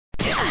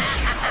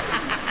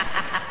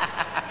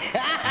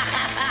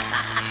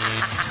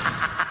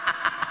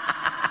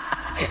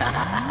Hey,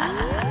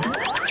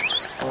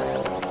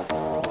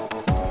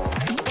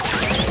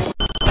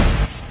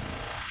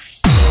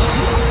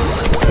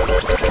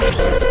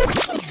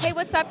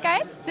 what's up,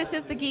 guys? This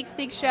is the Geek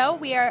Speak Show.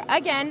 We are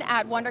again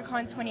at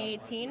WonderCon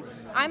 2018.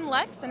 I'm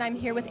Lex, and I'm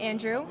here with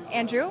Andrew.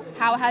 Andrew,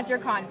 how has your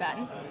con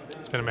been?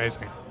 It's been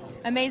amazing.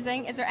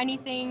 Amazing. Is there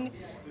anything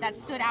that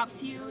stood out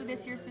to you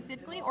this year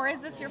specifically, or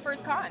is this your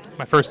first con?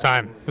 My first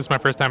time. This is my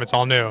first time. It's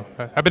all new.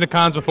 I've been to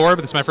cons before,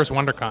 but this is my first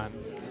WonderCon.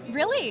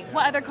 Really?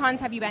 What other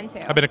cons have you been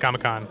to? I've been to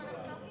Comic-Con.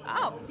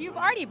 Oh, so you've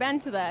already been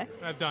to the...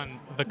 I've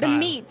done the con. The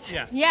meat.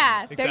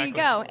 Yeah, exactly. There you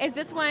go. Is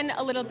this one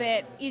a little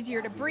bit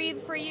easier to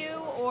breathe for you,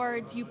 or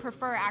do you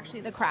prefer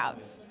actually the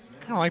crowds?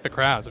 I kind of like the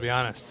crowds, to be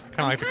honest. I kind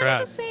of like the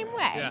crowds. I'm kind of the same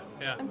way.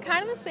 Yeah. I'm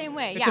kind of the same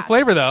way, It's a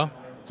flavor, though.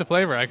 It's a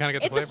flavor. I kind of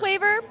get the flavor. It's a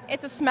flavor.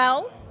 It's a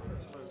smell.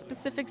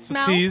 Specific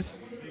smell. It's a tease.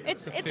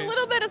 It's a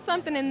little bit of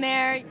something in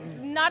there.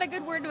 Not a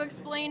good word to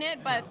explain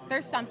it, but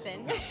there's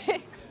something.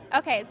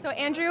 Okay, so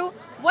Andrew,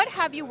 what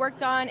have you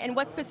worked on, and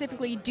what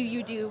specifically do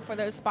you do for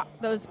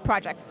those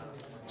projects?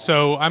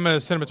 So I'm a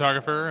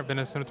cinematographer. I've been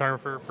a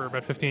cinematographer for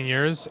about 15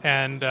 years,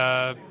 and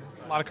a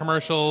lot of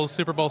commercials,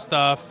 Super Bowl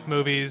stuff,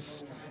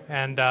 movies,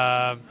 and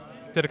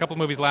did a couple of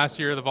movies last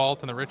year, The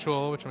Vault and The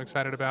Ritual, which I'm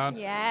excited about.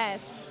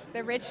 Yes,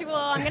 The Ritual.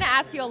 I'm going to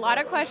ask you a lot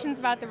of questions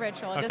about The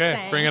Ritual. Okay, just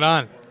saying. Bring it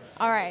on.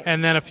 All right.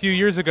 And then a few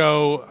years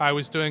ago, I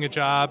was doing a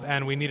job,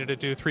 and we needed to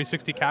do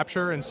 360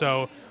 capture, and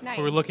so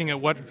we were looking at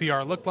what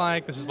VR looked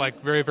like. This is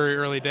like very, very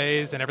early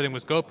days, and everything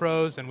was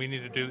GoPros, and we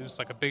needed to do this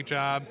like a big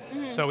job.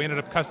 So we ended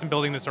up custom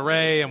building this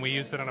array, and we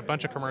used it on a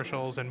bunch of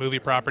commercials and movie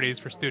properties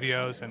for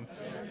studios and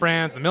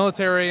brands, the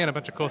military, and a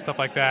bunch of cool stuff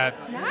like that.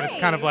 Nice. And it's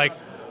kind of like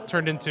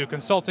turned into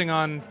consulting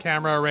on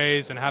camera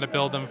arrays and how to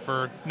build them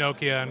for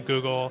Nokia and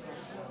Google.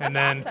 And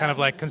then awesome. kind of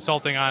like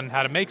consulting on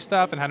how to make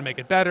stuff and how to make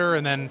it better.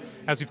 And then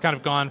as we've kind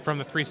of gone from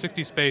the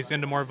 360 space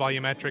into more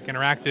volumetric,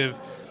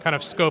 interactive, kind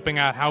of scoping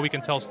out how we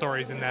can tell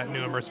stories in that new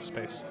immersive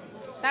space.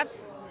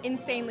 That's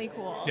insanely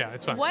cool. Yeah,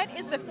 it's fun. What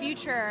is the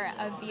future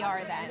of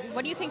VR then?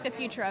 What do you think the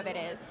future of it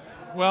is?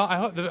 Well,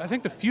 I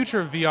think the future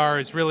of VR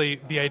is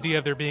really the idea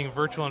of there being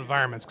virtual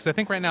environments. Because I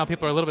think right now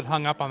people are a little bit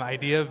hung up on the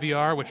idea of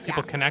VR, which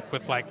people connect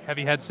with like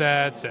heavy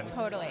headsets and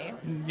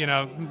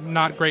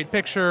not great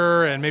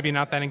picture and maybe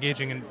not that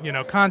engaging in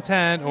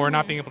content or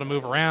not being able to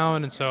move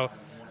around. And so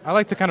I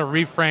like to kind of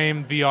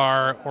reframe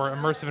VR or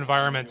immersive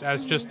environments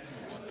as just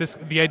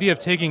the idea of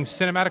taking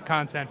cinematic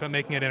content but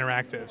making it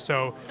interactive.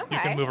 So you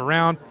can move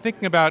around,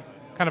 thinking about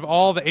kind of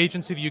all the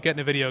agency that you get in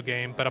a video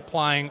game, but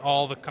applying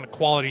all the kind of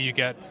quality you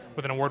get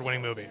with an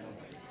award-winning movie.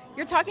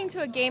 You're talking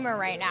to a gamer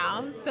right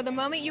now, so the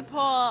moment you pull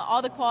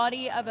all the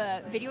quality of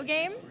a video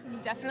game, you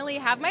definitely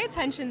have my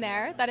attention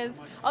there. That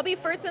is, I'll be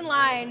first in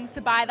line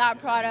to buy that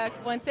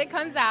product once it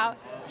comes out,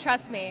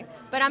 trust me.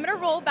 But I'm going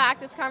to roll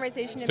back this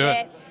conversation a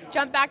bit,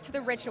 jump back to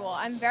The Ritual.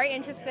 I'm very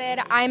interested.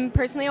 I'm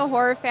personally a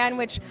horror fan,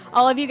 which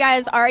all of you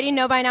guys already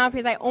know by now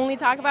because I only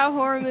talk about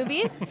horror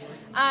movies.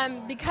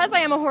 Because I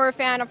am a horror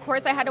fan, of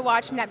course I had to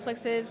watch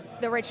Netflix's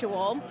The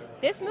Ritual.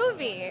 This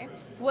movie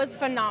was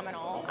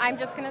phenomenal. I'm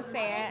just going to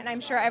say it, and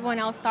I'm sure everyone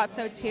else thought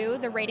so too.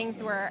 The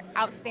ratings were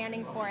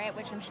outstanding for it,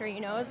 which I'm sure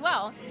you know as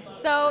well.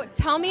 So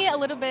tell me a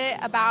little bit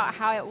about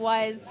how it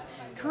was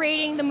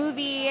creating the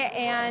movie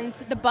and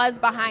the buzz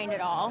behind it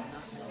all.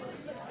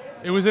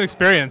 It was an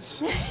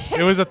experience.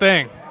 It was a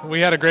thing. We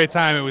had a great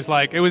time. It was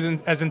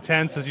as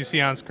intense as you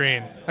see on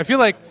screen. I feel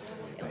like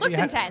it looked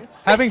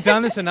intense. Having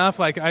done this enough,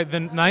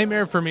 the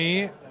nightmare for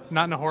me,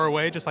 not in a horror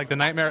way, just like the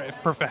nightmare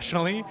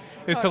professionally,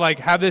 is to like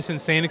have this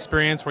insane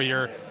experience where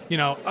you're,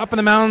 up in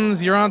the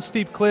mountains, you're on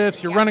steep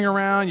cliffs, you're running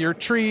around, you're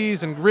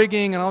trees and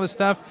rigging and all this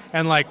stuff,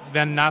 and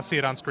then not see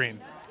it on screen.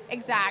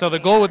 Exactly. So the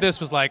goal with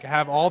this was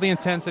have all the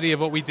intensity of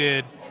what we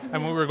did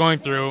and what we were going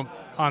through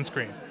on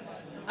screen.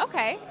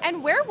 Okay,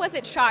 and where was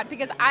it shot?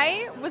 Because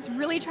I was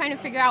really trying to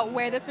figure out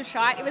where this was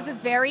shot. It was a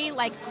very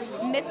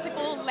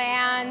mystical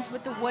land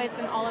with the woods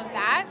and all of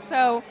that.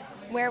 So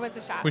where was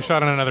it shot? We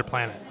shot on another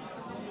planet.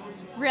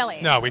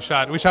 Really? No, we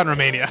shot in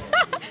Romania.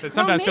 It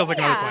sometimes feels like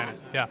another planet.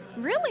 Yeah.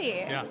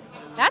 Really? Yeah.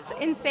 That's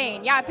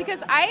insane. Yeah,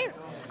 because I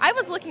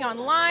was looking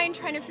online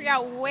trying to figure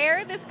out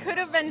where this could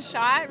have been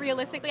shot.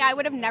 Realistically, I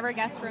would have never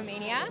guessed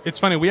Romania. It's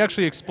funny. We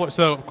actually explored.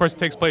 So, of course, it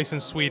takes place in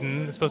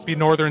Sweden. It's supposed to be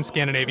northern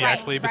Scandinavia,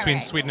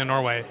 between Sweden and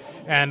Norway.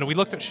 And we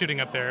looked at shooting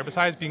up there.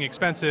 Besides being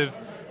expensive,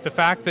 the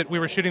fact that we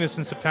were shooting this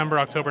in September,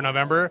 October,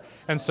 November,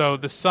 and so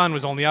the sun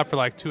was only up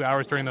for 2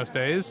 hours during those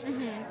days.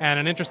 And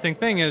an interesting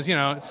thing is,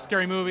 it's a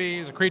scary movie.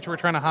 It's a creature we're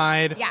trying to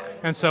hide. Yeah.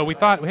 And so we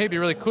thought, hey, it'd be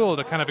really cool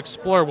to kind of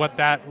explore what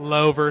that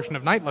low version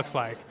of night looks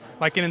like.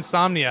 Like in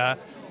Insomnia,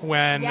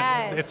 when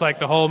it's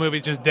the whole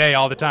movie's just day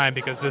all the time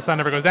because the sun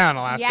never goes down in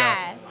Alaska.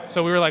 Yes.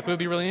 So we were it would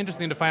be really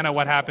interesting to find out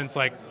what happens,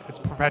 it's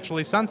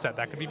perpetually sunset.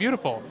 That could be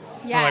beautiful.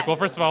 Yes. We're well,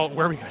 first of all,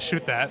 where are we going to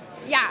shoot that?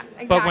 Yeah,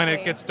 exactly. But when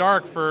it gets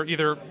dark for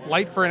either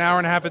light for an hour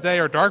and a half a day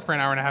or dark for an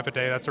hour and a half a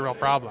day, that's a real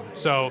problem.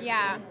 So,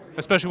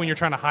 especially when you're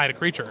trying to hide a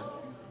creature.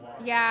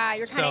 Yeah,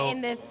 you're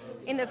kind of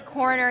in this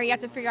corner. You have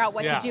to figure out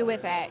what to do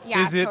with it.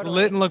 Yeah, is it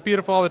lit and look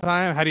beautiful all the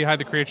time? How do you hide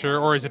the creature?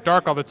 Or is it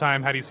dark all the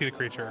time? How do you see the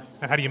creature?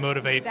 And how do you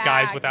motivate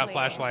guys without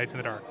flashlights in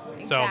the dark?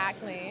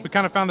 Exactly. So we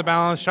kind of found the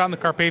balance. Shot in the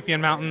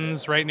Carpathian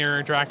Mountains, right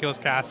near Dracula's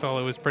castle.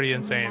 It was pretty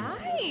insane.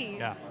 Nice.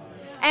 Yeah.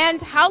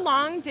 And how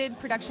long did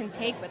production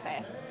take with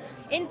this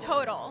in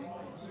total?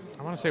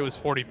 I want to say it was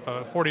 40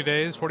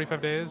 days,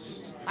 45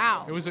 days.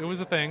 Wow. It was a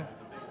thing.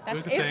 It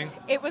was a thing.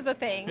 It was a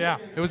thing. Yeah,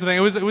 it was a thing.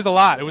 It was a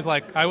lot. It was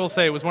like, I will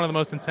say, it was one of the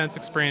most intense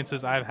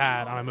experiences I've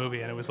had on a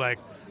movie, and it was like,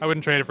 I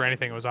wouldn't trade it for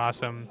anything. It was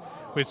awesome.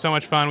 We had so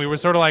much fun. We were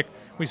sort of like,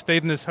 we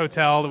stayed in this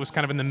hotel that was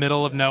kind of in the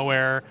middle of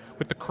nowhere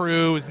with the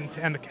crew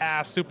and the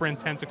cast. Super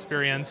intense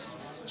experience.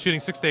 Shooting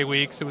 6-day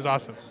weeks. It was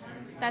awesome.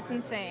 That's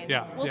insane.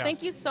 Yeah. Well,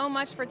 thank you so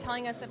much for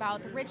telling us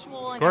about The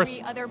Ritual and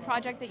every other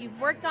project that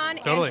you've worked on.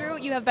 Totally. Andrew,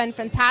 you have been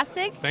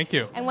fantastic. Thank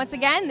you. And once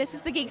again, this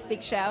is the Geek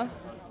Speak Show.